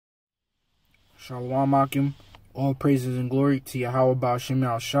Shalom Akim. All praises and glory to Yahweh Ba'ashem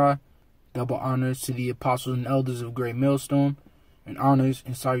Al-Shah. Double honors to the apostles and elders of Great Millstone. And honors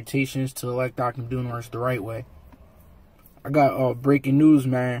and salutations to the elect Akim doing works the right way. I got breaking news,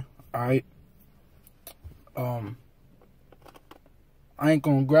 man. Alright. I ain't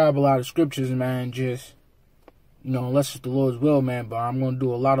gonna grab a lot of scriptures, man. Just, unless it's the Lord's will, man. But I'm gonna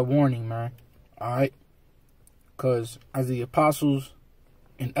do a lot of warning, man. Alright. Because as the apostles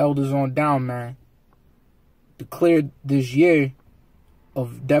and elders on down, man, declared this year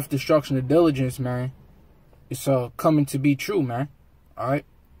of death, destruction, and diligence, man, it's coming to be true, man. Alright?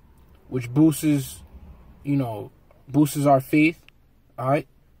 Which boosts our faith. Alright?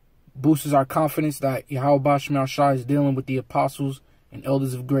 Boosts our confidence that Yahweh Ba'ashem Al-Shah is dealing with the apostles and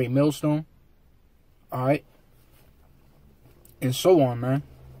elders of Great Millstone. Alright? And so on, man.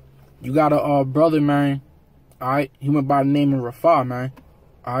 You got a brother, man. Alright? He went by the name of Rafah, man.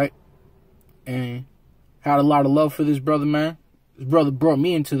 Alright? And had a lot of love for this brother, man. This brother brought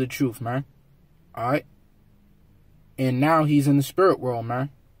me into the truth, man. Alright? And now he's in the spirit world,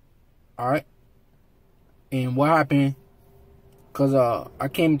 man. Alright? And what happened? Because I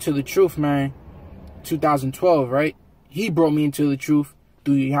came into the truth, man, 2012, right? He brought me into the truth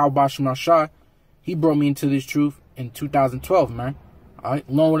through Yahweh Ba'ashem Al-Shah. He brought me into this truth in 2012, man. Alright?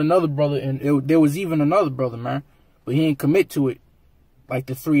 Along with another brother. And there was even another brother, man. But he didn't commit to it like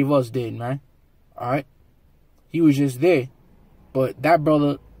the three of us did, man. Alright? He was just there. But that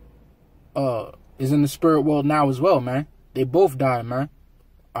brother is in the spirit world now as well, man. They both died, man.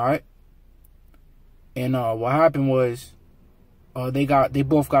 Alright? And what happened was they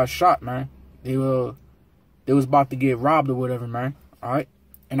both got shot, man. They was about to get robbed or whatever, man. Alright?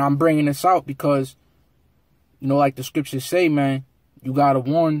 And I'm bringing this out because, like the scriptures say, man, you gotta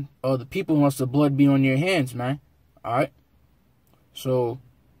warn the people once the blood be on your hands, man. Alright? So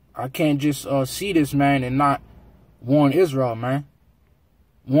I can't just see this, man, and not warn Israel, man.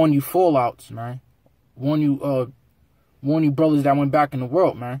 Warn you fallouts, man. Warn you brothers that went back in the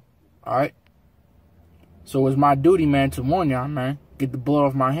world, man. Alright? So it's my duty, man, to warn y'all, man. Get the blood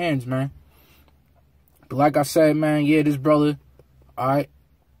off my hands, man. But like I said, man, yeah, this brother, alright,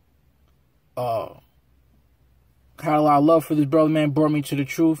 had a lot of love for this brother, man. Brought me to the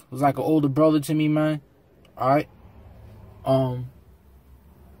truth. Was like an older brother to me, man. Alright?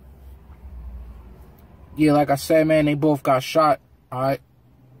 Yeah, like I said, man, they both got shot. Alright?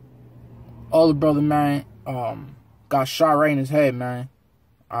 Older brother, man, got shot right in his head, man.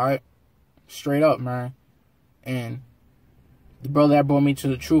 Alright? Straight up, man. And the brother that brought me to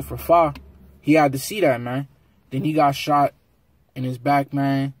the truth, Rafah, he had to see that, man. Then he got shot in his back,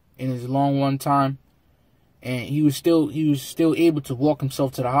 man, in his lung one time. And he was still able to walk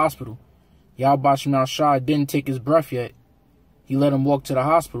himself to the hospital. Yahweh Ba'ashem Al-Shah didn't take his breath yet. He let him walk to the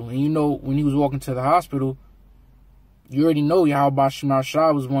hospital. And when he was walking to the hospital, you already know Yahweh Ba'ashem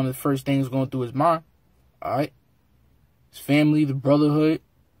Al-Shah was one of the first things going through his mind. Alright? His family, the brotherhood.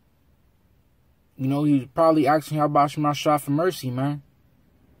 He was probably asking Yahweh Ba'ashem Al-Shah for mercy, man.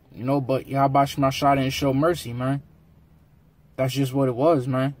 But Yahweh Ba'ashem Al-Shah didn't show mercy, man. That's just what it was,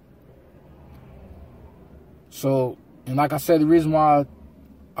 man. So, and like I said, the reason why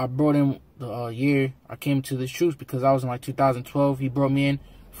I brought in the year I came to this truth, because I was in like 2012. He brought me in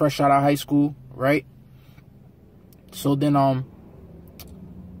fresh out of high school, right? So then,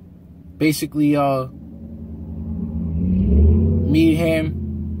 basically, me,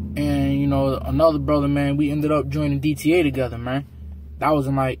 him, and, another brother, man, we ended up joining DTA together, man. That was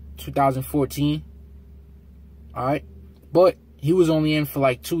in like 2014. Alright? But he was only in for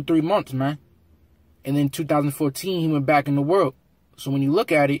like 2-3 months, man. And then 2014, he went back in the world. So when you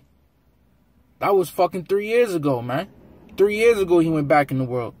look at it, that was fucking 3 years ago, man. 3 years ago, he went back in the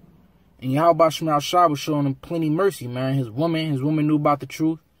world. And Yahweh Ba'ashem Al-Shah was showing him plenty mercy, man. His woman knew about the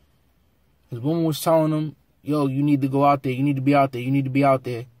truth. His woman was telling him, yo, you need to go out there. You need to be out there. You need to be out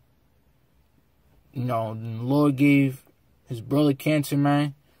there. And the Lord gave his brother cancer,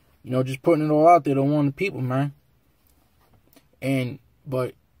 man. Just putting it all out there to warn the people, man.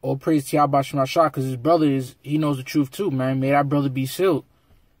 But all praise to Yahweh Ba'ashem Al-Shah, because his brother he knows the truth too, man. May that brother be sealed.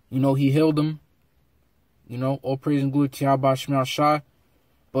 He healed him. All praise and glory to Yahweh Ba'ashem Al-Shah.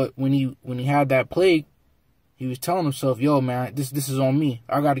 But when he had that plague, he was telling himself, yo, man, this is on me.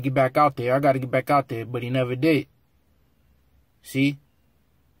 I got to get back out there. I got to get back out there. But he never did. See?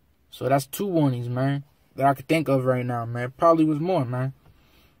 So that's 2 warnings, man, that I could think of right now, man. Probably was more, man.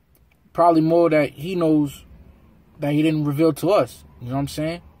 Probably more that he knows that he didn't reveal to us. You know what I'm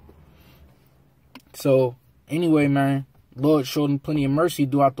saying? So, anyway, man, Lord showed him plenty of mercy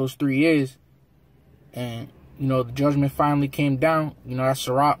throughout those 3 years. And, the judgment finally came down. That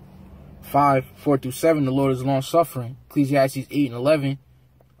Sirach 5, 4 through 7, the Lord is long suffering. Ecclesiastes 8 and 11.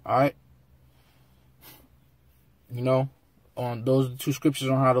 All right. You know, on those are the two scriptures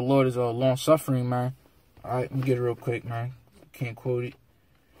on how the Lord is long suffering, man. All right, let me get it real quick, man. Can't quote it.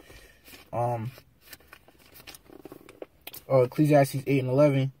 Ecclesiastes 8 and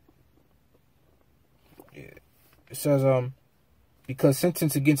 11. Yeah. It says, because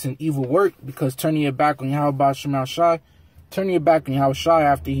sentence against an evil work, because turning your back on Yahweh Shema Shai, turning your back on Yahweh Shai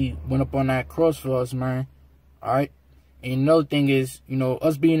after he went up on that cross for us, man. All right. And another thing is, you know,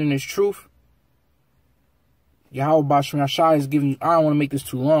 us being in this truth, Yahweh Shema Shai is giving you, I don't want to make this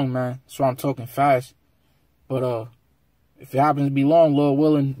too long, man. So I'm talking fast. But if it happens to be long, Lord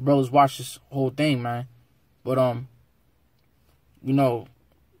willing, brothers watch this whole thing, man. But you know,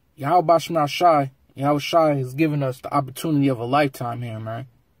 Yahweh Shema Shai, Yahweh Shai has given us the opportunity of a lifetime here, man.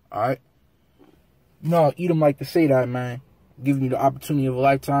 All right. You know, Edom like to say that, man. Giving you the opportunity of a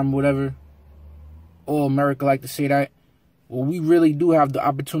lifetime, whatever. All America like to say that. Well, we really do have the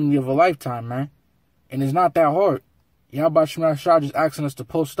opportunity of a lifetime, man. And it's not that hard. Yahweh Shema Shai just asking us to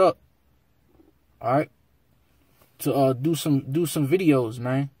post up. All right. To do some videos,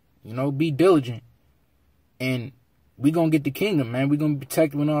 man. You know, be diligent. And we gonna get the kingdom, man. We gonna be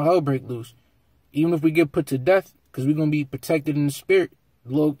protected when all hell break loose. Even if we get put to death, because we gonna be protected in the spirit.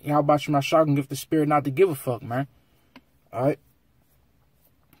 The Lord, Yahweh Shema Shai can give the spirit not to give a fuck, man. All right.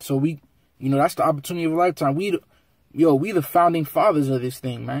 So we, you know, that's the opportunity of a lifetime. We the founding fathers of this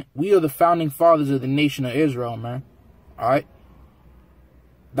thing, man. We are the founding fathers of the nation of Israel, man. All right.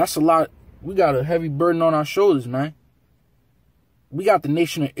 That's a lot. We got a heavy burden on our shoulders, man. We got the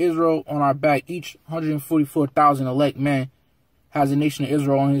nation of Israel on our back. Each 144,000 elect man has the nation of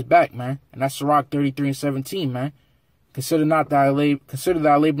Israel on his back, man. And that's Sirach 33 and 17, man. Consider that I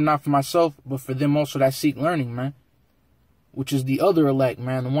labor not for myself, but for them also that seek learning, man. Which is the other elect,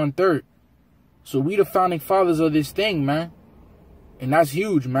 man, the 1/3. So we the founding fathers of this thing, man. And that's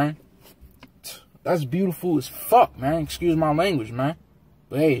huge, man. That's beautiful as fuck, man. Excuse my language, man.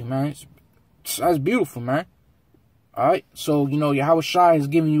 But hey, man, that's beautiful, man. All right. So, you know, Yahweh Shai is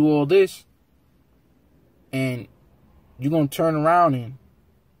giving you all this. And you're going to turn around and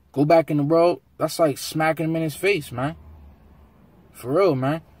go back in the world. That's like smacking him in his face, man. For real,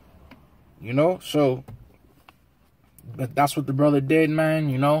 man. You know, so but that's what the brother did, man.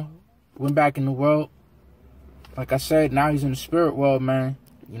 You know, went back in the world. Like I said, now he's in the spirit world, man.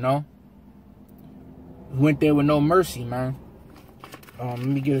 You know, he went there with no mercy, man. Let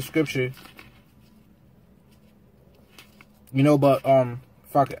me get a scripture. You know, but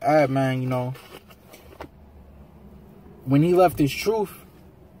if I could add, man, you know, when he left his truth,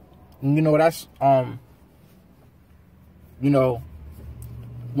 you know, that's you know,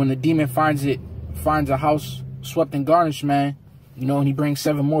 when the demon finds a house swept and garnished, man, you know, and he brings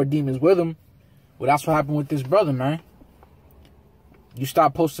 7 more demons with him. Well, that's what happened with this brother, man. You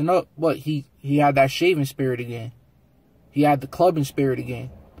stop posting up, but he had that shaving spirit again. He had the clubbing spirit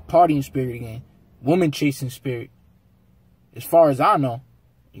again, the partying spirit again, woman chasing spirit. As far as I know,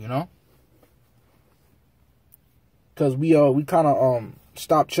 you know, because we kind of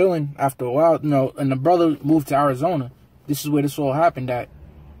stopped chilling after a while, you know, and the brother moved to Arizona. This is where this all happened at.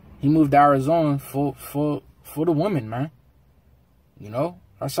 He moved to Arizona for the women, man. You know,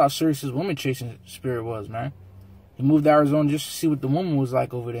 that's how serious his woman chasing spirit was, man. He moved to Arizona just to see what the woman was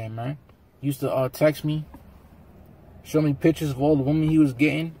like over there, man. He used to text me, show me pictures of all the women he was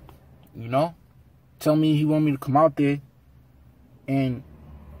getting, you know, tell me he wanted me to come out there. And,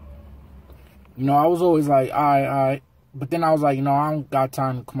 you know, I was always like, all right. But then I was like, you know, I don't got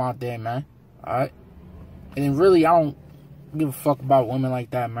time to come out there, man. All right. And then really, I don't give a fuck about women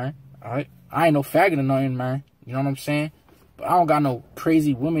like that, man. All right. I ain't no faggot or nothing, man. You know what I'm saying? But I don't got no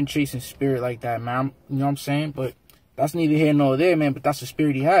crazy women chasing spirit like that, man. You know what I'm saying? But that's neither here nor there, man. But that's the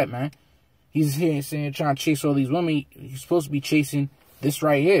spirit he had, man. He's here saying, trying to chase all these women. He's supposed to be chasing this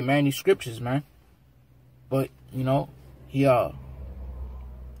right here, man. These scriptures, man. But, you know, he,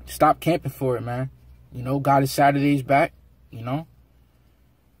 stop camping for it, man. You know, got his Saturdays back, you know.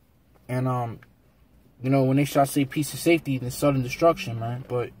 And, you know, when they shall say peace and safety, then sudden destruction, man.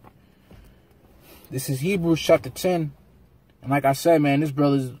 But this is Hebrews chapter 10. And like I said, man, this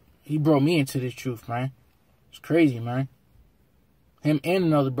brother, he brought me into this truth, man. It's crazy, man. Him and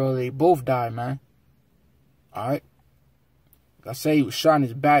another brother, they both died, man. All right. Like I say, he was shot in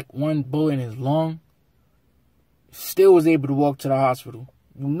his back, 1 bullet in his lung. Still was able to walk to the hospital.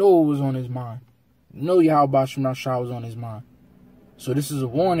 You know it was on his mind. You know Yahweh Shema Shai was on his mind. So this is a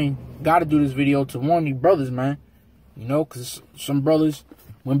warning. Got to do this video to warn these brothers, man. You know, because some brothers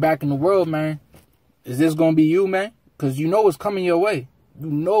went back in the world, man. Is this going to be you, man? Because you know it's coming your way. You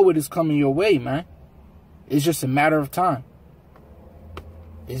know it is coming your way, man. It's just a matter of time.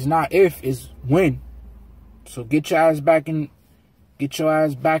 It's not if, it's when. So get your ass back in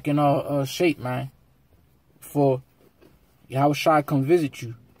shape, man. Before Yahushua come visit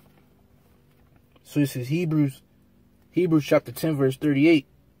you. So this is Hebrews chapter 10, verse 38.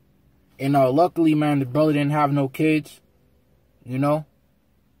 And luckily, man, the brother didn't have no kids, you know.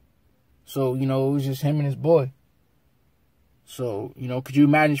 So, you know, it was just him and his boy. So, you know, could you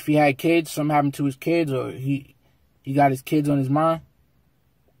imagine if he had kids, something happened to his kids, or he got his kids on his mind?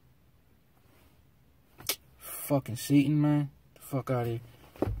 Fucking Satan, man. The fuck out of here.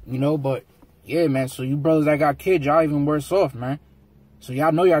 You know, but, yeah, man, so you brothers that got kids, y'all even worse off, man. So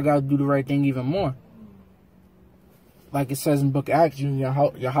y'all know y'all gotta do the right thing even more. Like it says in the book of Acts,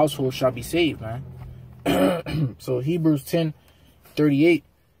 your household shall be saved, man. So Hebrews 10:38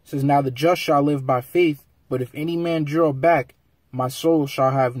 says, now the just shall live by faith, but if any man draw back, my soul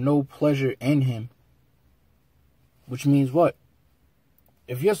shall have no pleasure in him. Which means what?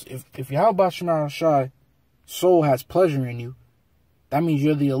 If Yahushua soul has pleasure in you, that means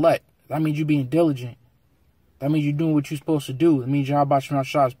you're the elect. That means you're being diligent. That means you're doing what you're supposed to do. It means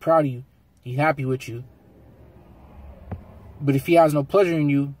Yahushua is proud of you. He's happy with you. But if he has no pleasure in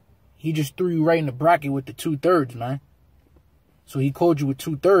you, he just threw you right in the bracket with the 2/3, man. So he called you with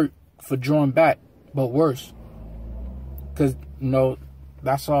 2/3 for drawing back, but worse. Because, you know,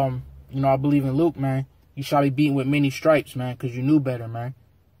 that's, you know, I believe in Luke, man. You shall be beaten with many stripes, man, because you knew better, man.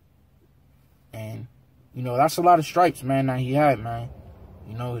 And, you know, that's a lot of stripes, man, that he had, man.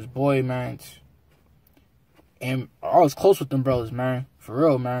 You know, his boy, man. And I was close with them brothers, man. For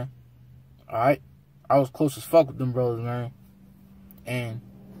real, man. Alright? I was close as fuck with them brothers, man. And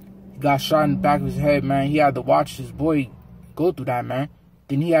he got shot in the back of his head, man. He had to watch his boy go through that, man.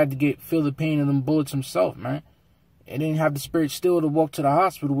 Then he had to feel the pain of them bullets himself, man. And then have the spirit still to walk to the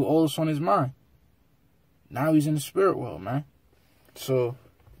hospital with all this on his mind. Now he's in the spirit world, man. So,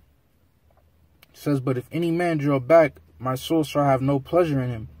 it says, but if any man draw back, my soul shall have no pleasure in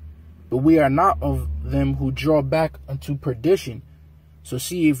him. But we are not of them who draw back unto perdition. So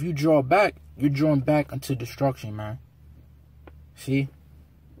see, if you draw back, you're drawing back unto destruction, man. See?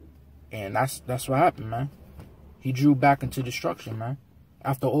 And that's what happened, man. He drew back into destruction, man.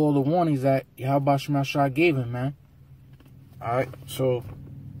 After all the warnings that Yahushua gave him, man. Alright, so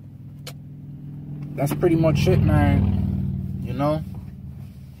that's pretty much it, man. You know?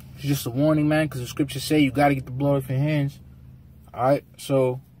 It's just a warning, man, because the scriptures say you got to get the blood off your hands. Alright,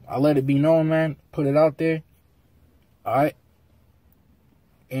 so I let it be known, man. Put it out there. Alright?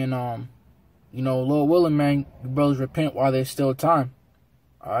 And, you know, Lord willing, man, the brothers repent while there's still time.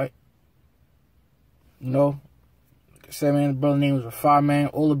 Alright? You know, like I said, man, the brother name was Rafah, man.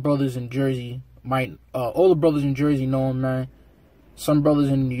 All the brothers in Jersey know him, man. Some brothers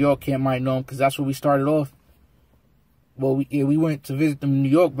in New York might know him, because that's where we started off. Well, we went to visit them New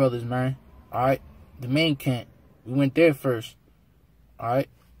York brothers, man. Alright? The main camp. We went there first. Alright?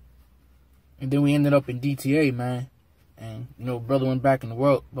 And then we ended up in DTA, man. And, you know, brother went back in the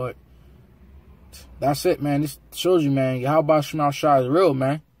world. But that's it, man. This shows you, man, Yahushua is real,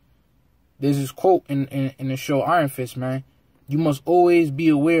 man. There's this quote in the show Iron Fist, man. You must always be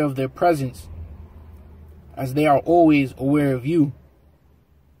aware of their presence, as they are always aware of you.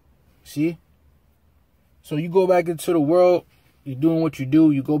 See? So you go back into the world, you're doing what you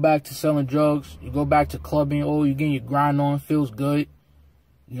do, you go back to selling drugs, you go back to clubbing, oh, you're getting your grind on, feels good.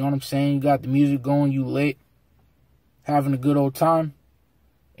 You know what I'm saying? You got the music going, you lit, having a good old time.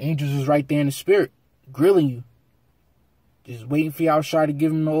 Angels is right there in the spirit, grilling you. Just waiting for Yahushua to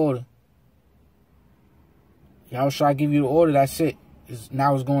give him the order. Yahushua give you the order, that's it.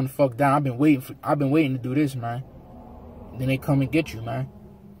 Now it's going the fuck down. I've been waiting to do this, man. And then they come and get you, man.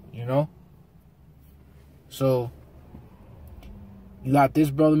 You know? So, you got this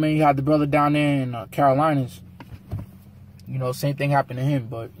brother, man. You had the brother down there in Carolinas. You know, same thing happened to him.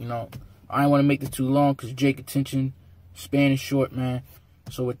 But, you know, I don't want to make this too long because Jake attention span is short, man.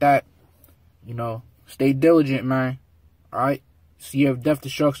 So with that, you know, stay diligent, man. Alright? So you have death,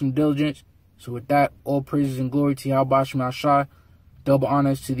 destruction, diligence. So with that, all praises and glory to Yahushua. Double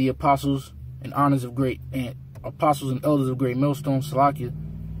honors to the apostles and elders of great millstone, Salakia.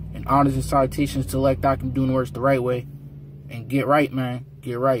 And honors and salutations to elect Akim doing works the right way. And get right, man.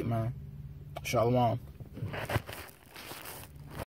 Get right, man. Shalom.